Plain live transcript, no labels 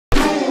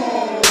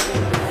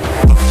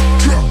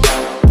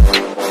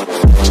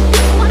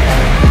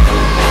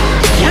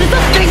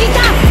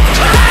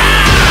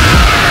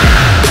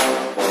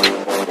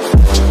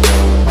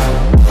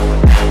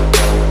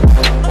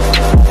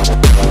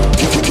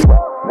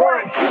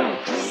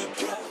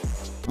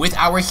With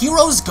our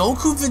heroes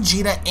Goku,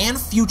 Vegeta, and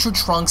future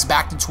Trunks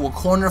backed into a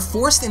corner,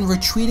 forced and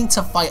retreating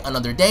to fight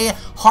another day,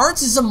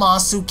 Hearts,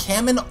 Zamasu,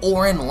 Kamen,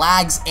 Orin,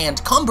 Lags,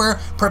 and Cumber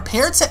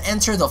prepare to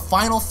enter the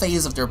final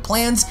phase of their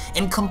plans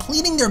in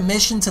completing their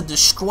mission to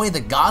destroy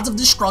the gods of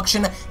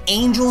destruction,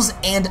 angels,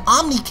 and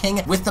Omni King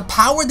with the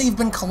power they've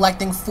been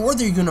collecting for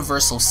their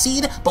universal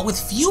seed, but with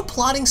few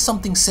plotting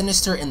something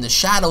sinister in the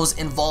shadows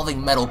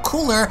involving Metal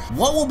Cooler.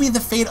 What will be the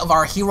fate of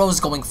our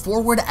heroes going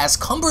forward as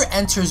Cumber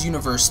enters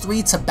Universe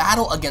 3 to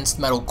battle against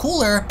Metal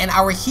Cooler, and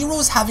our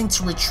heroes having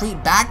to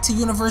retreat back to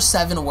Universe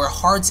 7 where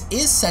Hearts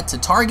is set to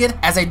target?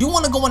 As I do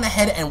want to go on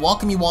ahead and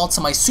welcome you all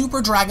to my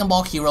Super Dragon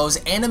Ball Heroes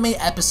Anime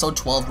Episode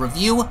 12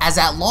 review, as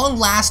at long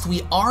last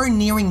we are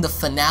nearing the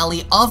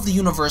finale of the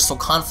Universal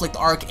Conflict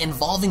arc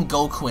involving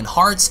Goku and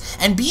Hearts,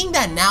 and being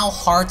that now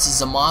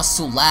Hearts,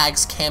 Zamasu,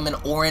 Lags,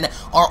 Kamen, Orin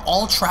are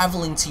all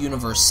traveling to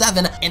Universe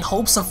 7 in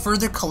hopes of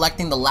further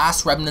collecting the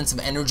last remnants of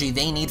energy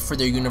they need for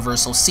their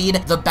universal seed,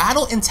 the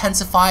battle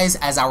intensifies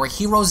as our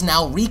heroes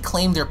now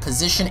reclaim their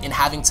position in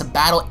having to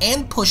battle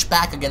and push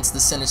back against the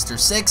Sinister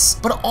Six,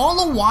 but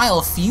all the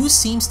while few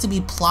seems to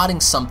be plotting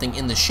something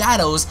in the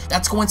shadows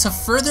that's going to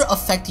further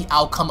affect the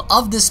outcome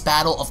of this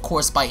battle, of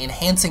course by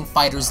enhancing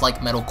fighters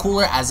like Metal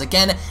Cooler. As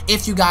again,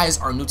 if you guys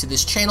are new to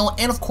this channel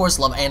and of course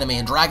love anime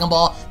and Dragon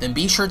Ball, then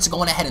be sure to go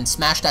on ahead and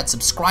smash that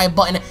subscribe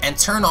button and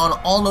turn on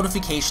all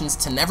notifications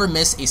to never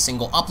miss a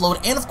single upload.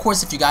 And of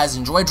course, if you guys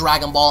enjoy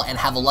Dragon Ball and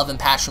have a love and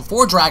passion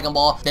for Dragon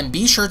Ball, then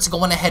be sure to go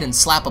on ahead and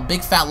slap a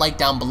big fat like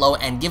down below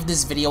and give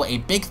this video a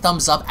big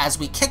thumbs up as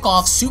we kick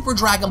off Super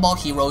Dragon Ball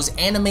Heroes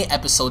Anime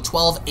Episode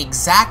 12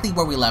 exactly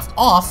where we left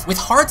off, with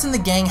Hearts and the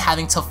gang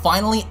having to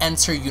finally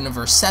enter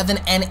Universe 7.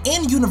 And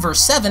in Universe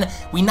 7,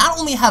 we not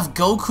only have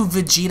Goku,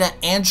 Vegeta,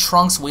 and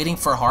Trunks waiting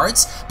for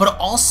Hearts, but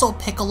also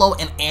Piccolo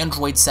and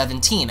Android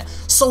 17.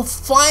 So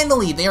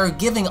finally, they are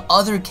giving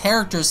other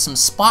characters some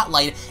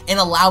spotlight and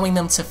allowing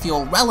them to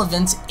feel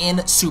relevant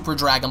in Super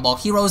Dragon Ball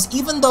Heroes,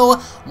 even though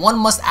one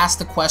must ask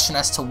the question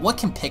as to what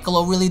can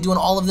Piccolo really do in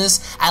all of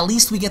this. At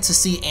least we get to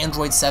see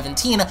Android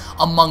 17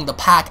 among the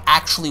pack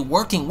actually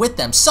working with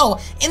them. So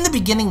in the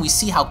beginning, we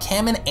see how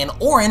Kamen and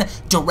Orin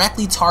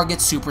directly target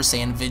Super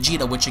Saiyan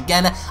Vegeta, which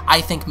again, I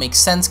think makes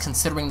sense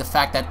considering the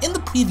fact that in the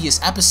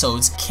previous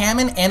episodes,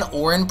 Kamen and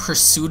Orin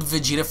pursued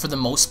Vegeta for the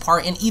most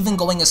part and even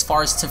going as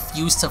far as to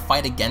fuse to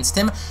fight against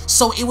him.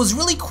 So it was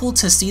really cool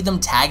to see them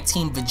tag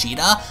team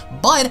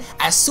Vegeta, but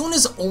as soon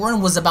as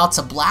Orin was about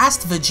to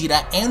blast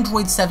Vegeta,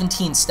 Android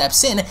 17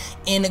 steps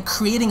in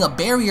creating a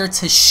barrier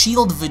to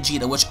shield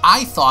Vegeta, which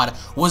I thought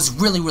was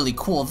really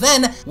cool.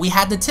 Then we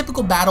had the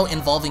typical battle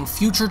involving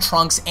future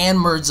Trunks and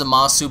Merge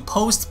Zamasu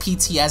post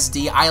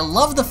PTSD. I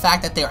love the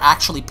fact that they're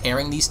actually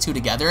pairing these two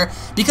together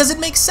because it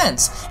makes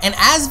sense. And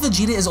as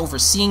Vegeta is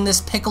overseeing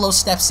this, Piccolo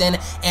steps in,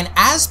 and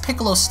as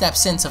Piccolo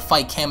steps in to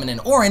fight Kamen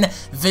and Orin,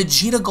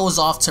 Vegeta goes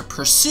off to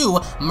pursue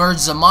Merge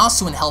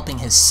Zamasu and helping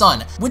his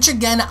son, which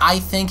again I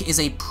think is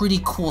a pretty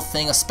cool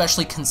thing,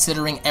 especially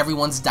considering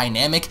everyone's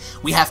dynamic.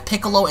 We have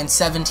Piccolo and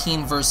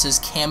 17 versus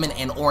Kamen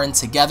and Orin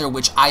together,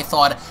 which I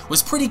thought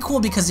was pretty cool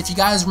because if you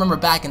guys remember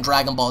back in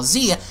Dragon Ball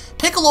Z,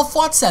 Piccolo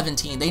fought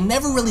 17. They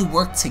never really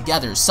worked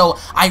together. So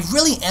I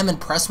really am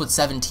impressed with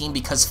 17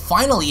 because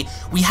finally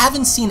we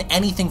haven't seen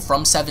anything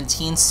from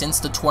 17 since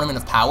the Tournament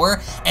of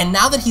Power, and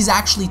now that he's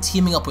actually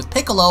teaming up with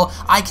Piccolo,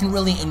 I can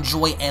really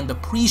enjoy and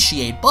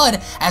appreciate.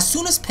 But as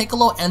soon as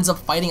Piccolo ends up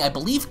fighting, I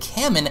believe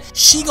Kamen,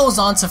 she goes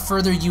on to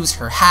further use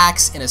her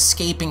hacks in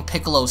escaping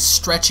Piccolo's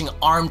stretching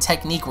arm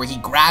technique where he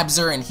grabs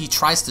her and he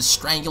tries to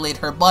strangulate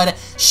her, but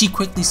she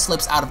quickly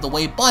slips out of the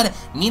way. But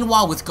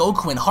meanwhile with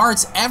Goku and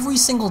Hearts, every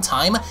single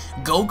time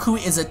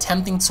Goku is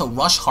attempting to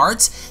rush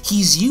Hearts,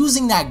 he's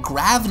using that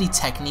gravity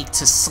technique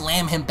to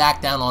slam him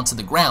back down onto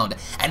the ground.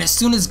 And as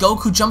soon as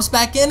Goku jumps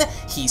back in,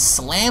 he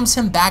slams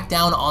him back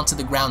down onto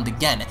the ground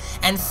again.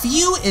 And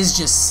Fu is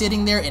just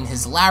sitting there in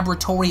his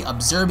laboratory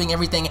observing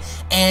everything,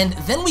 and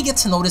then we get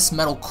to notice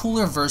Metal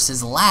Cooler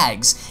versus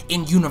Lags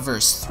in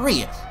Universe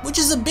 3, which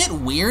is a bit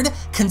weird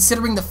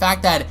considering the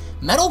fact that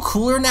Metal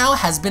Cooler now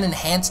has been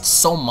enhanced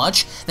so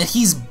much that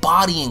he's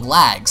bodying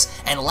Lags,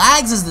 and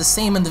Lags is the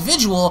same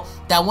individual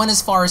that went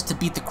as far as to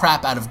beat the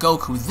crap out of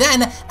Goku.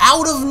 Then,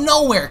 out of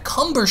nowhere,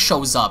 Cumber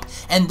shows up,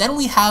 and then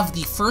we have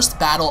the first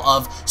battle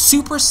of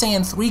Super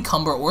Saiyan 3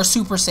 Cumber, or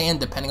Super Saiyan,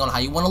 depending on how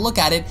you want to look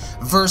at it,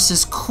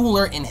 versus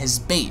Cooler in his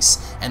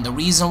base. And the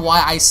reason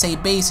why I say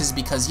base is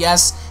because,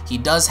 yes, he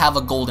does have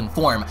a golden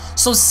form.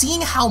 So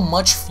seeing how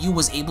much Fu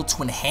was able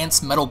to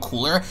enhance Metal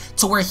Cooler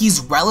to where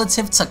he's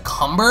relative to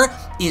Cumber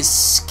is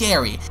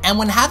scary. And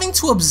when having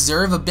to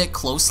observe a bit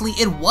closely,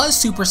 it was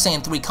Super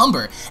Saiyan 3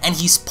 Cumber, and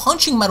he's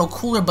punching Metal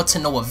Cooler but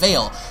to no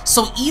avail.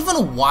 So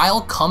even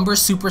while Cumber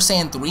Super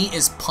Saiyan 3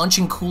 is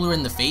punching Cooler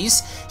in the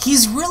face,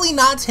 he's really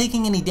not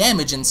taking any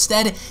damage.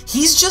 Instead,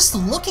 he's just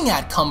looking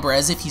at Cumber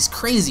as if he's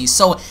crazy.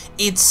 So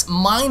it's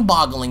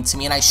mind-boggling to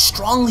me, and I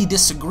strongly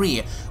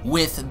disagree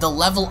with the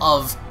level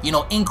of,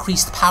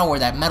 increased power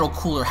that Metal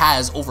Cooler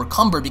has over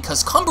Cumber,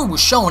 because Cumber was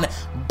shown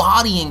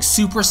bodying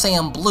Super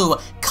Saiyan Blue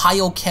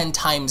Kaioken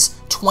times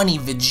 20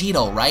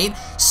 Vegito, right?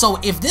 So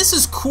if this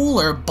is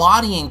Cooler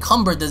bodying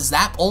Cumber, does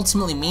that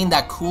ultimately mean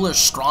that Cooler's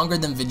stronger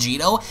than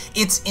Vegito?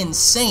 It's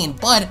insane,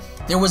 but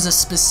there was a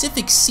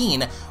specific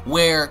scene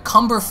where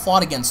Cumber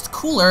fought against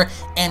Cooler,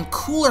 and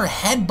Cooler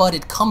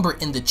headbutted Cumber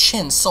in the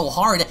chin so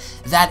hard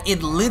that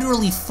it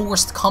literally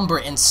forced Cumber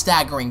in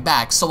staggering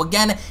back. So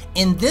again,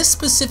 in this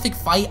specific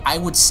fight, I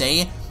would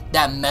say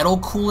that Metal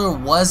Cooler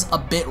was a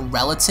bit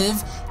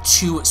relative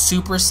to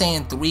Super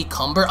Saiyan 3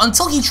 Cumber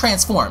until he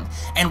transformed.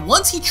 And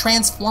once he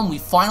transformed, we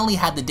finally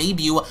had the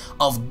debut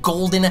of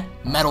Golden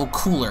Metal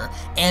Cooler.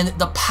 And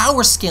the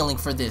power scaling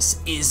for this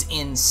is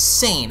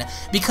insane,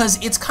 because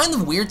it's kind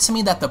of weird to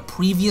me that the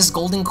previous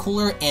Golden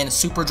Cooler in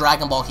Super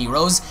Dragon Ball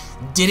Heroes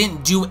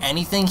didn't do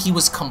anything. He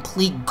was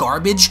complete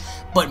garbage.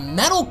 But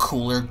Metal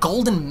Cooler,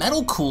 Golden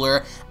Metal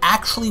Cooler,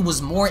 actually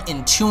was more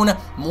in tune,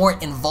 more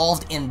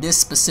involved in this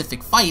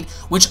specific fight,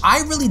 which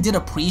I really did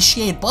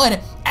appreciate.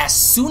 But as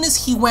soon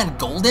as he went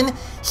golden,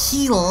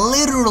 he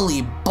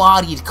literally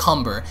bodied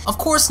Cumber. Of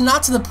course,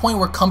 not to the point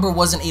where Cumber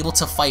wasn't able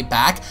to fight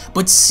back,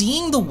 but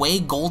seeing the way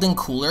Golden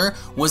Cooler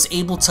was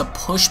able to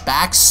push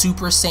back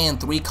Super Saiyan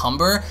 3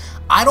 Cumber,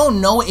 I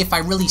don't know if I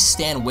really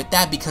stand with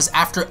that, because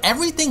after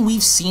everything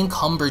we've seen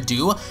Cumber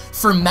do,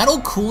 for Metal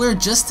Cooler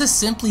just to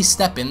simply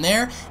step in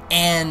there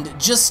and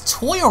just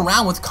toy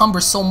around with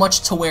Cumber so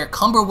much to where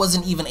Cumber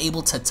wasn't even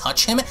able to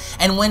touch him,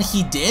 and when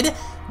he did,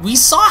 we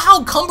saw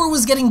how Cumber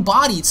was getting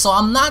bodied. So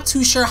I'm not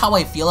too sure how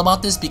I feel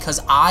about this, because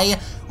I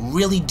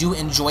really do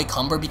enjoy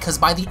Cumber, because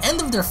by the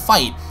end of their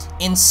fight,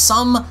 in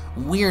some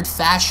weird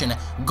fashion,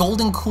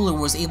 Golden Cooler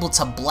was able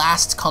to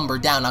blast Cumber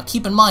down. Now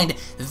keep in mind,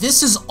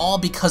 this is all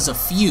because of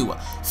Few.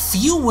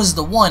 Few was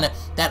the one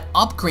that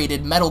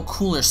upgraded Metal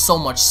Cooler so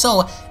much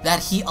so that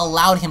he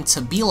allowed him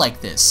to be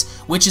like this,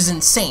 which is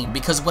insane,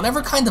 because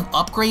whatever kind of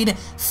upgrade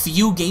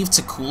Few gave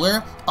to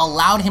Cooler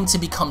allowed him to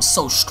become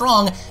so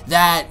strong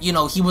that, you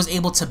know, he was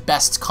able to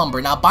best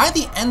Cumber. Now by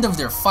the end of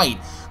their fight,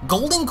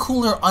 Golden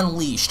Cooler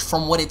unleashed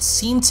from what it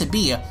seemed to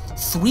be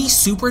 3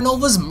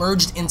 supernovas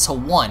merged into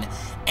one.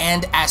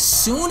 And as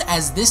soon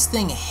as this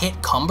thing hit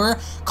Cumber,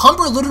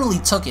 Cumber literally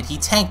took it, he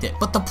tanked it.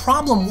 But the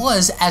problem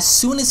was, as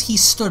soon as he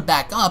stood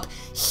back up,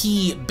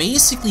 he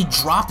basically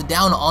dropped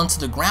down onto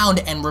the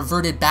ground and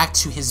reverted back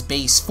to his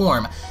base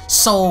form.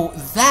 So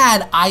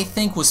that, I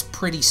think, was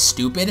pretty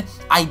stupid.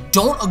 I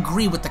don't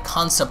agree with the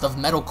concept of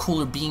Metal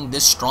Cooler being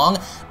this strong,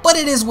 but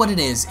it is what it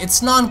is.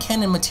 It's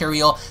non-canon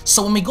material,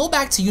 so when we go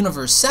back to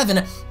Universe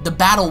 7, the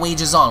battle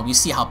wages on. We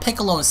see how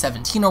Piccolo and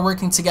 17 are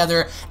working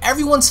together,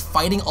 everyone's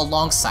fighting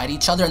alongside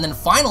each other, and then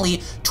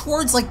finally,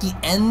 towards like the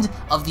end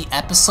of the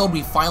episode,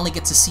 we finally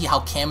get to see how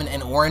Kamen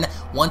and Orin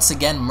once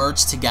again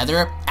merge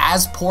together,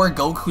 as poor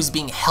Goku's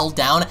being held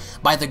down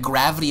by the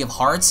gravity of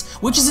hearts,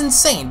 which is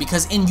insane,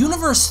 because in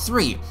Universe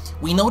 3,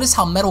 we notice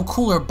how Metal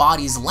Cooler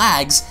bodies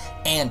Lags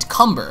and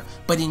Cumber,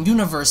 but in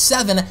Universe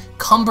 7,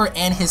 Cumber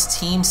and his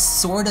team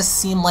sorta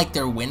seem like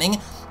they're winning.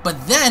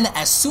 But then,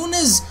 as soon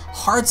as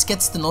Hearts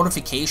gets the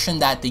notification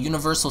that the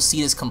Universal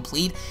Seed is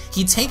complete,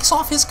 he takes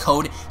off his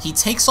coat, he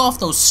takes off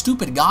those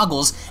stupid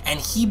goggles, and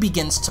he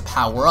begins to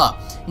power up.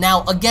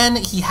 Now, again,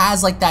 he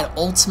has like that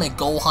ultimate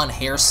Gohan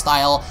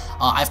hairstyle.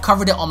 I've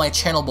covered it on my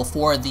channel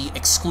before, the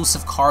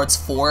exclusive cards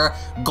for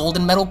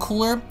Golden Metal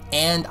Cooler,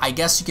 and I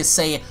guess you could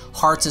say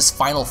Hearts'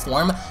 final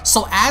form.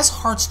 So as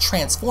Hearts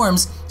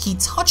transforms, he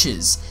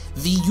touches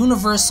the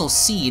Universal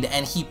Seed,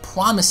 and he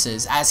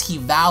promises, as he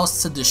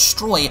vows to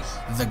destroy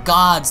the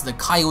gods, the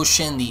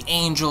Kaioshin, the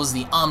angels,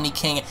 the Omni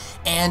King,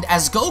 and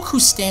as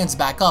Goku stands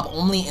back up,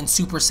 only in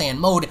Super Saiyan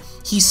mode,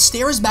 he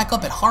stares back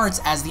up at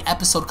Hearts as the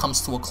episode comes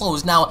to a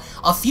close. Now,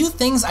 a few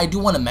things I do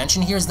want to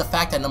mention here is the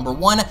fact that, number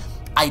one,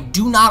 I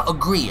do not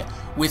agree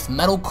with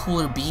Metal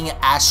Cooler being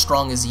as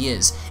strong as he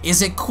is.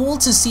 Is it cool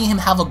to see him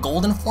have a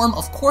golden form?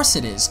 Of course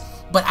it is.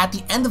 But at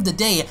the end of the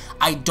day,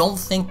 I don't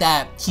think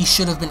that he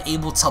should have been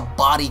able to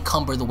body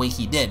Cumber the way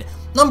he did.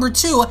 Number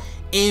two,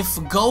 if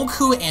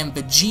Goku and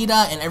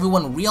Vegeta and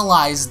everyone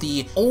realize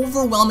the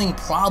overwhelming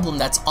problem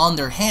that's on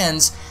their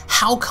hands,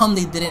 how come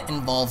they didn't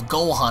involve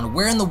Gohan?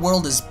 Where in the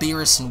world is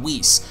Beerus and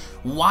Whis?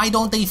 Why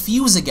don't they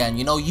fuse again,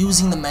 you know,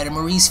 using the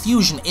Metamarese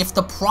fusion? If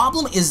the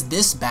problem is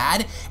this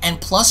bad,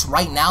 and plus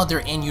right now they're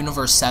in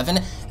Universe 7,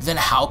 then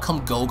how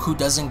come Goku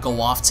doesn't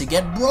go off to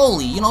get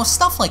Broly? You know,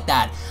 stuff like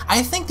that.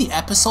 I think the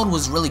episode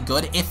was really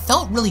good. It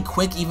felt really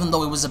quick, even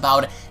though it was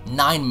about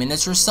 9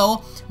 minutes or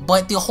so,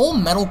 but the whole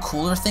Metal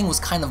Cooler thing was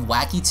kind of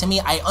wacky to me.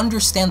 I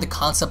understand the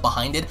concept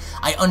behind it.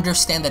 I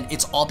understand that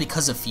it's all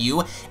because of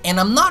Few, and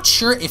I'm not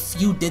sure if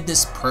Few did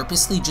this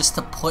purposely just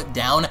to put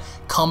down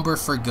Cumber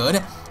for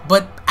good,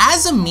 but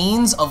as a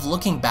means of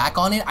looking back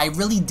on it, I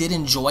really did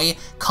enjoy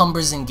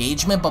Cumber's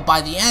engagement, but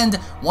by the end,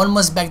 one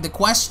must beg the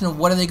question of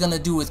what are they going to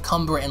do with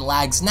Cumber and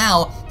Lags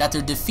now that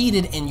they're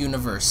defeated in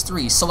Universe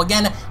 3. So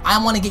again,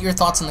 I want to get your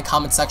thoughts in the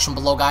comment section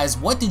below, guys.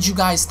 What did you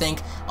guys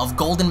think of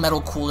Golden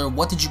Metal Cooler?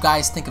 What did you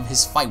guys think of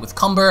his fight with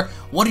Cumber?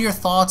 What are your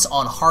thoughts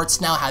on Hearts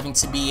now having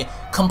to be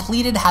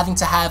completed, having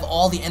to have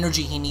all the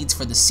energy he needs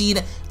for the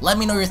seed Let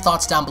me know your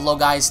thoughts down below,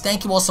 guys.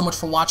 Thank you all so much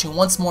for watching.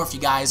 Once more, if you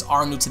guys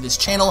are new to this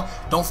channel,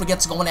 don't forget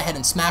to go on ahead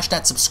and smash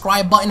that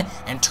subscribe button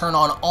and turn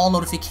on all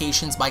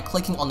notifications by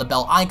clicking on the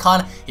bell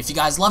icon. If you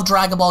guys love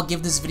Dragon Ball,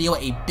 give this video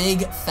a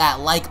big fat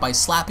like by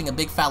slapping a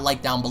big fat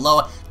like down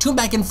below. Tune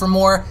back in for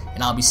more,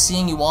 and I'll be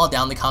seeing you all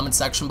down in the comment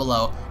section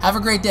below. Have a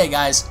great day,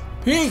 guys.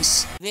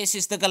 Peace! This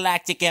is the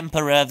Galactic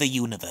Emperor of the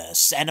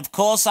Universe, and of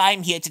course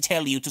I'm here to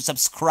tell you to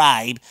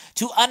subscribe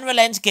to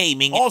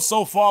UnrealEntGaming.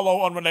 Also follow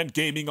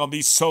UnrealEntGaming on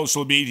these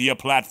social media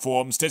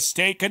platforms to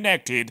stay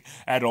connected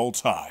at all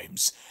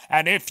times.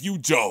 And if you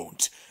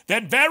don't,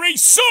 then very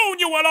soon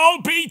you will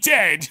all be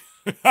dead!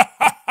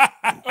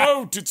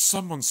 Oh, did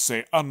someone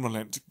say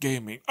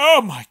UnrealEntGaming?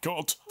 Oh my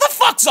god. The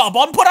fuck's up,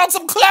 on? Put on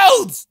some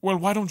clothes! Well,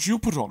 why don't you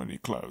put on any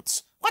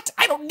clothes? What?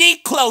 I don't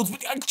need clothes.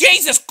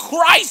 Jesus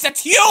Christ,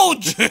 that's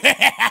huge!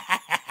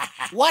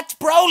 What,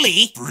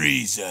 Broly?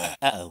 Frieza.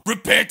 Uh-oh.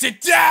 Prepare to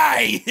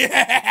die!